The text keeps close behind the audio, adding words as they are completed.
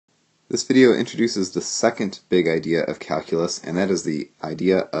This video introduces the second big idea of calculus, and that is the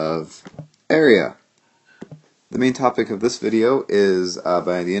idea of area. The main topic of this video is,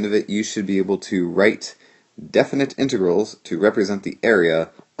 by the end of it, you should be able to write definite integrals to represent the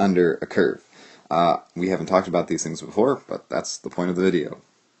area under a curve. We haven't talked about these things before, but that's the point of the video.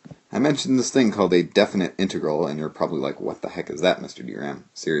 I mentioned this thing called a definite integral, and you're probably like, what the heck is that, Mr. DRAM?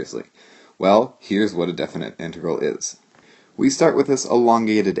 Seriously. Well, here's what a definite integral is. We start with this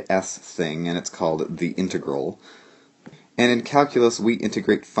elongated s thing, and it's called the integral. And in calculus, we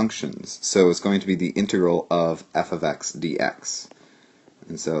integrate functions, so it's going to be the integral of f of x dx.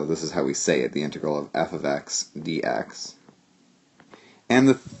 And so this is how we say it, the integral of f of x dx. And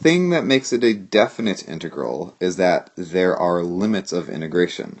the thing that makes it a definite integral is that there are limits of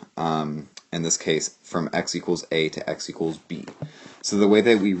integration. In this case, from x equals a to x equals b. So the way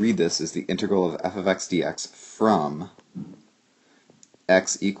that we read this is the integral of f of x dx from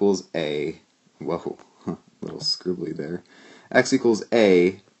x equals a, whoa, a little scribbly there, x equals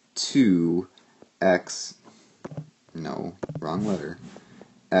a to x, no, wrong letter,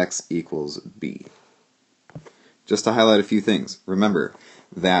 x equals b. Just to highlight a few things, remember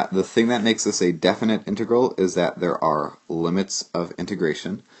that the thing that makes this a definite integral is that there are limits of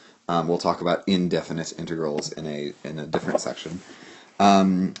integration. We'll talk about indefinite integrals in a different section.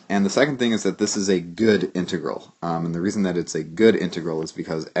 And the second thing is that this is a good integral. And the reason that it's a good integral is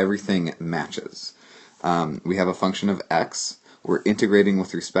because everything matches. We have a function of x, we're integrating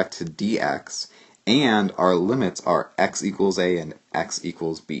with respect to dx, and our limits are x equals a and x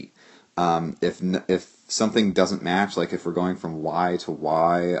equals b. If something doesn't match, like if we're going from y to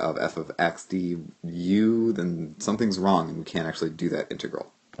y of f of x du, then something's wrong and we can't actually do that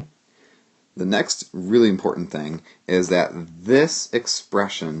integral. The next really important thing is that this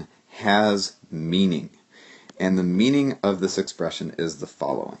expression has meaning. And the meaning of this expression is the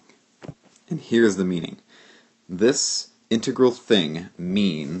following. And here's the meaning. This integral thing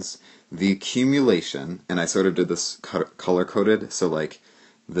means the accumulation, and I sort of did this color-coded, so like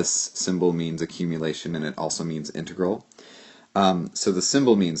this symbol means accumulation and it also means integral. So the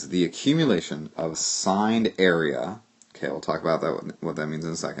symbol means the accumulation of signed area, okay, we'll talk about that, what that means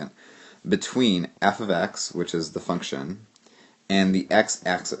in a second, between f of x, which is the function, and the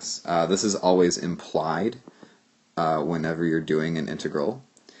x-axis. This is always implied whenever you're doing an integral.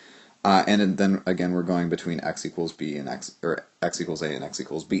 And then again, we're going between x equals b and x equals a and x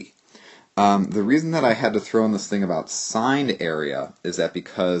equals b. The reason that I had to throw in this thing about signed area is that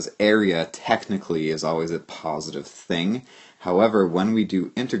because area technically is always a positive thing. However, when we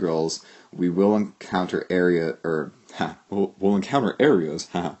do integrals, we will encounter we'll encounter areas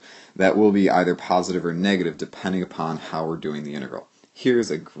that will be either positive or negative depending upon how we're doing the integral.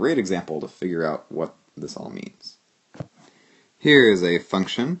 Here's a great example to figure out what this all means. Here is a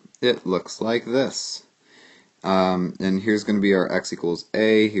function. It looks like this. And here's going to be our x equals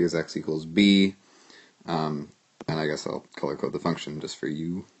a, here's x equals b, and I guess I'll color code the function just for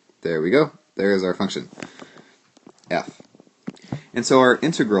you. There we go. There's our function, f. And so our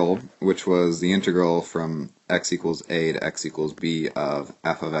integral, which was the integral from x equals a to x equals b of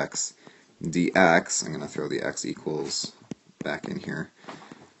f of x dx, I'm going to throw the x equals back in here.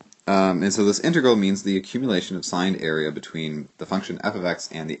 And so this integral means the accumulation of signed area between the function f of x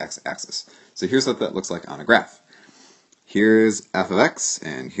and the x-axis. So here's what that looks like on a graph. Here's f of x,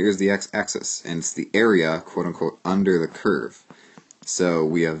 and here's the x-axis, and it's the area, quote-unquote, under the curve. So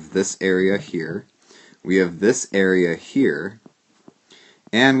we have this area here, we have this area here,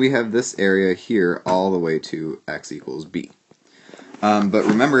 and we have this area here all the way to x equals b. But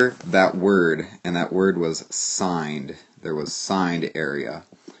remember that word, and that word was signed. There was signed area.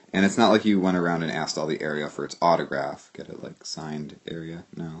 And it's not like you went around and asked all the area for its autograph. Get it, like signed area?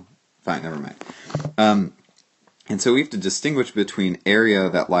 No? Fine, never mind. And so we have to distinguish between area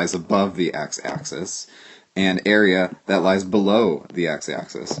that lies above the x-axis and area that lies below the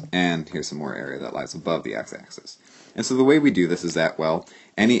x-axis. And here's some more area that lies above the x-axis. And so the way we do this is that, well,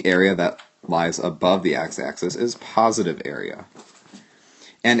 any area that lies above the x-axis is positive area.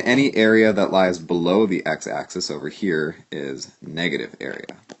 And any area that lies below the x-axis over here is negative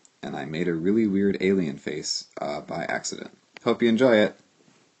area. And I made a really weird alien face by accident. Hope you enjoy it.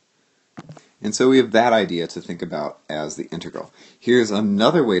 And so we have that idea to think about as the integral. Here's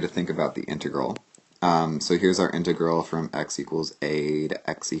another way to think about the integral. So here's our integral from x equals a to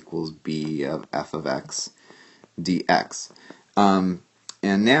x equals b of f of x dx. And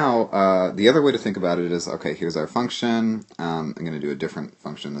now, the other way to think about it is, okay, here's our function. I'm going to do a different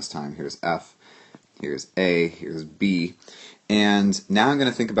function this time. Here's f, here's a, here's b. And now I'm going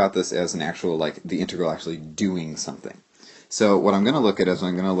to think about this as an actual, like, the integral actually doing something. So what I'm going to look at is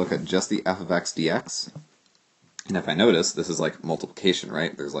I'm going to look at just the f of x dx. And if I notice, this is like multiplication,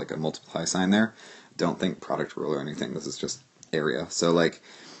 right? There's like a multiply sign there. Don't think product rule or anything. This is just area. So like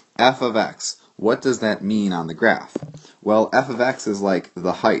f of x, what does that mean on the graph? Well, f of x is like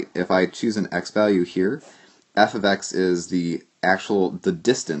the height. If I choose an x value here, f of x is the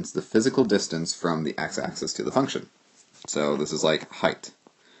distance, the physical distance from the x-axis to the function. So this is like height.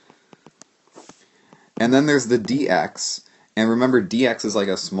 And then there's the dx, and remember dx is like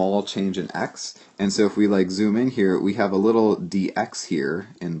a small change in x, and so if we like zoom in here, we have a little dx here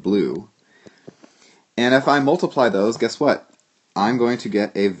in blue. And if I multiply those, guess what? I'm going to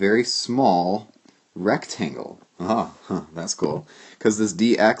get a very small rectangle. That's cool. Because this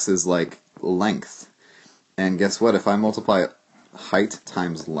dx is like length. And guess what? If I multiply height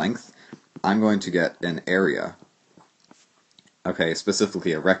times length, I'm going to get an area. Okay,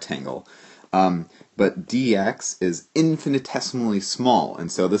 specifically a rectangle. But dx is infinitesimally small,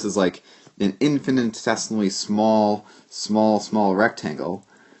 and so this is like an infinitesimally small rectangle,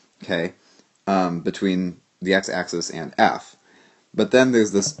 okay, between the x-axis and f. But then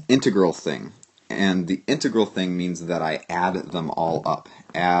there's this integral thing, and the integral thing means that I add them all up.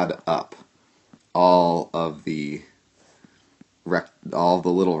 Add up all of the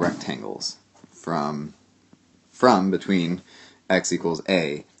little rectangles from between x equals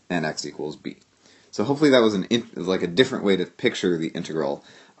a and x equals b. So hopefully that was like a different way to picture the integral,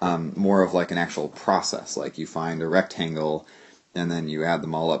 more of like an actual process, like you find a rectangle and then you add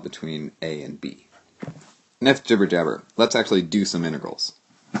them all up between a and b. Enough jibber jabber, let's actually do some integrals.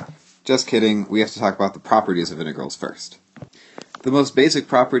 Just kidding, we have to talk about the properties of integrals first. The most basic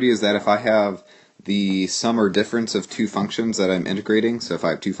property is that if I have the sum or difference of two functions that I'm integrating, so if I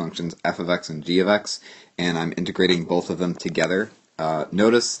have two functions, f of x and g of x, and I'm integrating both of them together,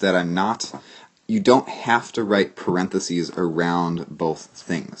 notice that you don't have to write parentheses around both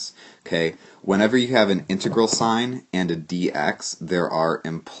things. Okay? Whenever you have an integral sign and a dx, there are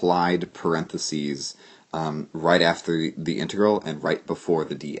implied parentheses right after the integral and right before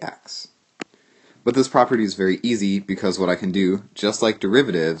the dx. But this property is very easy because what I can do, just like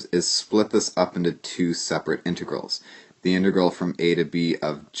derivatives, is split this up into two separate integrals. The integral from a to b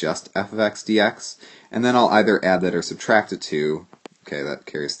of just f of x dx, and then I'll either add that or subtract it to, okay, that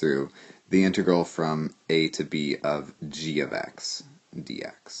carries through, the integral from a to b of g of x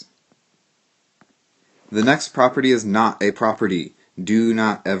dx. The next property is not a property. Do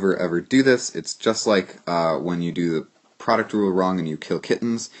not ever do this. It's just like when you do the product rule wrong and you kill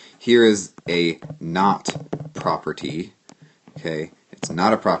kittens. Here is a not property. Okay, it's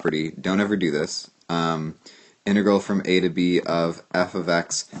not a property. Don't ever do this. Integral from a to b of f of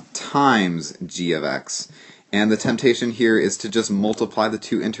x times g of x. And the temptation here is to just multiply the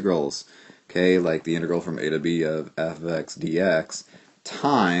two integrals. Okay, like the integral from a to b of f of x dx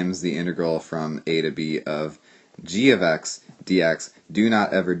times the integral from a to b of g of x dx. Do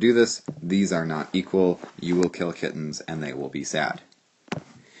not ever do this. These are not equal. You will kill kittens and they will be sad.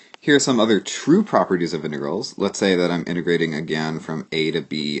 Here are some other true properties of integrals. Let's say that I'm integrating again from a to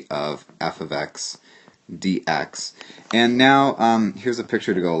b of f of x dx. And now here's a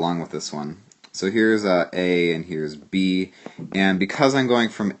picture to go along with this one. So here's a and here's b. And because I'm going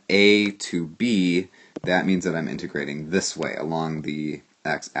from a to b, that means that I'm integrating this way along the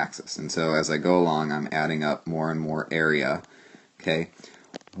x-axis. And so as I go along, I'm adding up more and more area. Okay.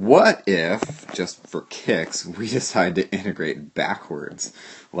 What if, just for kicks, we decide to integrate backwards?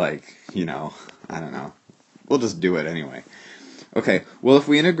 Like, I don't know. We'll just do it anyway. Okay, well if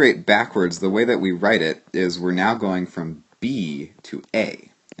we integrate backwards, the way that we write it is we're now going from b to a.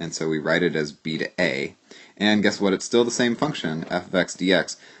 And so we write it as b to a. And guess what? It's still the same function, f of x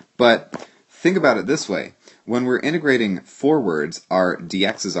dx. But think about it this way. When we're integrating forwards, our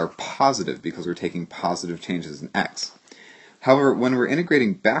dx's are positive because we're taking positive changes in x. However, when we're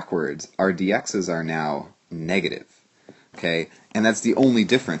integrating backwards, our dx's are now negative. Okay? And that's the only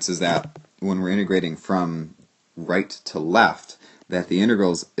difference, is that when we're integrating from right to left, that the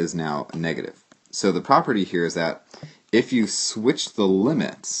integrals is now negative. So the property here is that if you switch the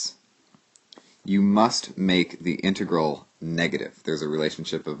limits, you must make the integral negative. There's a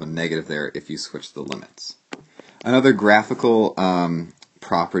relationship of a negative there if you switch the limits. Another graphical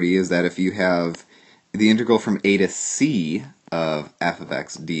property is that if you have the integral from a to c of f of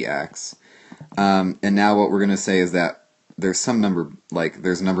x dx, and now what we're going to say is that there's some number, like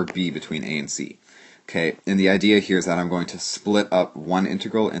there's a number b between a and c. Okay, and the idea here is that I'm going to split up one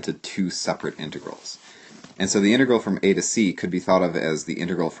integral into two separate integrals. And so the integral from a to c could be thought of as the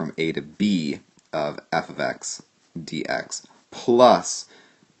integral from a to b of f of x dx plus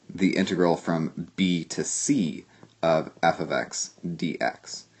the integral from b to c of f of x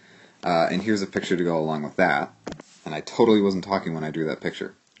dx. And here's a picture to go along with that. And I totally wasn't talking when I drew that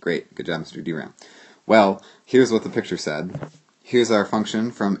picture. Great, good job, Mr. DRAM. Well, here's what the picture said. Here's our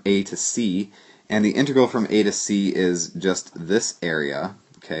function from a to c, and the integral from a to c is just this area,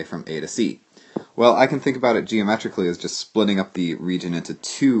 okay, from a to c. Well, I can think about it geometrically as just splitting up the region into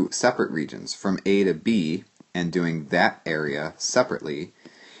two separate regions, from a to b, and doing that area separately,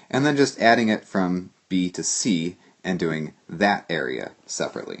 and then just adding it from b to c, and doing that area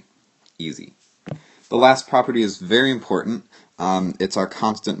separately. Easy. The last property is very important. It's our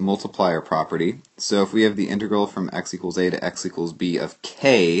constant multiplier property. So if we have the integral from x equals a to x equals b of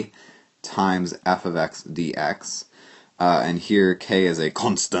k times f of x dx, and here k is a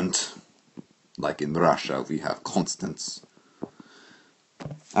constant, like in Russia we have constants.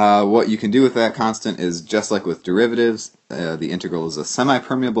 What you can do with that constant is just like with derivatives. The integral is a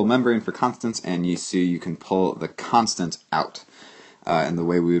semi-permeable membrane for constants, and you see you can pull the constant out. And the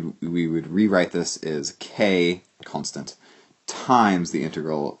way we would rewrite this is k, constant, times the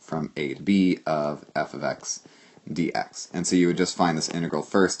integral from a to b of f of x dx. And so you would just find this integral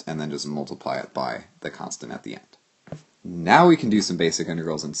first and then just multiply it by the constant at the end. Now we can do some basic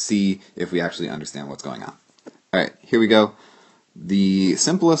integrals and see if we actually understand what's going on. Alright, here we go. The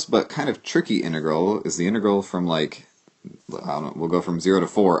simplest but kind of tricky integral is the integral from, like, I don't know, we'll go from 0 to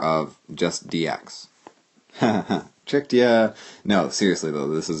 4 of just dx. Tricked ya! No, seriously though,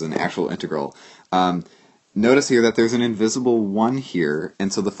 this is an actual integral. Notice here that there's an invisible 1 here,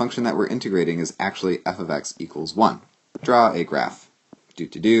 and so the function that we're integrating is actually f of x equals 1. Draw a graph.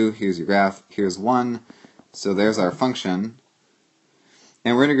 Here's your graph, here's 1, so there's our function,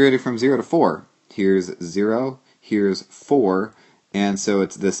 and we're integrating from 0 to 4. Here's 0, here's 4, and so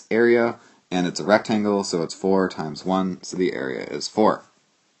it's this area, and it's a rectangle, so it's 4 times 1, so the area is 4.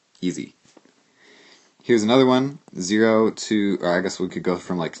 Easy. Here's another one, 0 to, or I guess we could go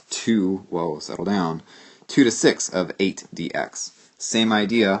from like 2, whoa, settle down, 2 to 6 of 8 dx. Same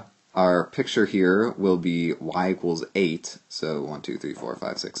idea, our picture here will be y equals 8, so 1, 2, 3, 4,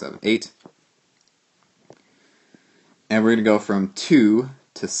 5, 6, 7, 8. And we're going to go from 2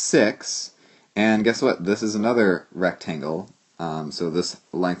 to 6, and guess what, this is another rectangle, so this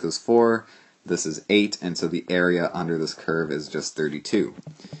length is 4, this is 8, and so the area under this curve is just 32.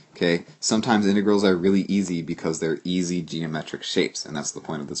 Okay, sometimes integrals are really easy because they're easy geometric shapes, and that's the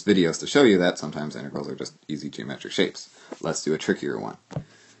point of this video, is to show you that sometimes integrals are just easy geometric shapes. Let's do a trickier one.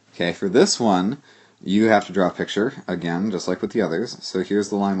 Okay, for this one, you have to draw a picture, again, just like with the others. So here's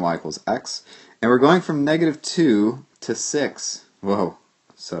the line y equals x, and we're going from -2 to 6. Whoa,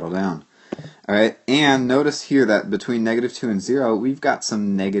 settle down. Alright, and notice here that between -2 and 0, we've got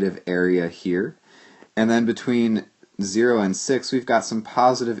some negative area here, and then between 0 and 6, we've got some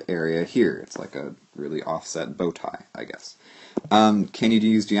positive area here. It's like a really offset bow tie, I guess. Can you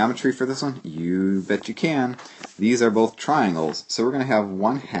use geometry for this one? You bet you can. These are both triangles, so we're going to have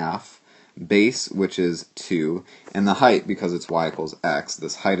 1/2 base, which is 2, and the height, because it's y equals x,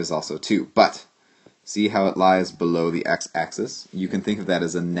 this height is also 2. But see how it lies below the x-axis? You can think of that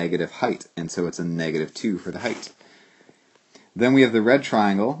as a negative height, and so it's a -2 for the height. Then we have the red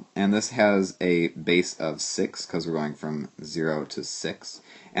triangle, and this has a base of 6 because we're going from 0 to 6.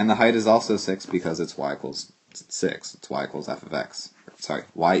 And the height is also 6 because it's y equals 6. It's y equals f of x. Sorry,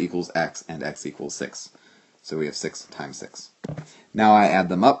 y equals x and x equals 6. So we have 6 times 6. Now I add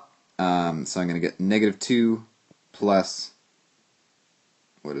them up, so I'm going to get -2 plus,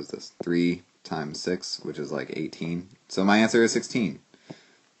 what is this, 3 times 6, which is like 18. So my answer is 16.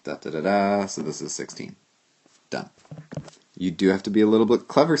 So this is 16. Done. You do have to be a little bit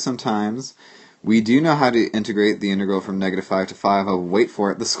clever sometimes. We do know how to integrate the integral from -5 to 5 of, wait for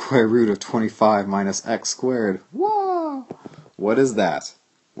it, the square root of 25 minus x squared. Whoa! What is that?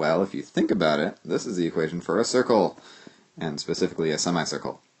 Well, if you think about it, this is the equation for a circle, and specifically a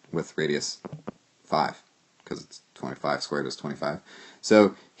semicircle with radius 5, because it's 25 squared is 25.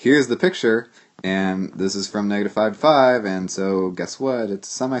 So here's the picture, and this is from -5 to 5, and so guess what? It's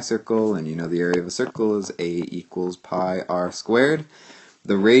a semicircle, and you know the area of a circle is a equals pi r squared.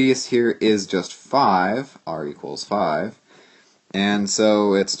 The radius here is just 5, r equals 5, and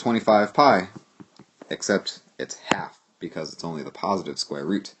so it's 25 pi, except it's half, because it's only the positive square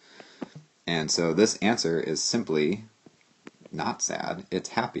root. And so this answer is simply not sad, it's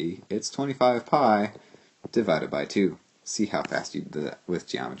happy, it's 25 pi divided by 2. See how fast you did that with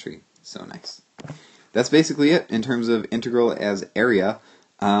geometry. So nice. That's basically it in terms of integral as area.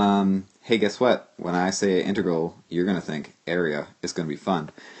 Hey, guess what? When I say integral, you're going to think area. It's going to be fun.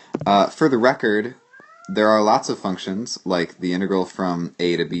 For the record, there are lots of functions, like the integral from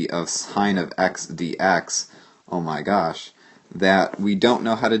a to b of sine of x dx, oh my gosh, that we don't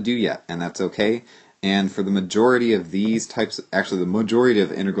know how to do yet, and that's okay. And for the majority of these types, actually the majority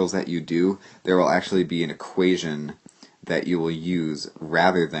of integrals that you do, there will actually be an equation that you will use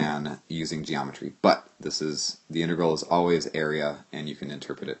rather than using geometry. But the integral is always area, and you can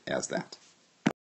interpret it as that.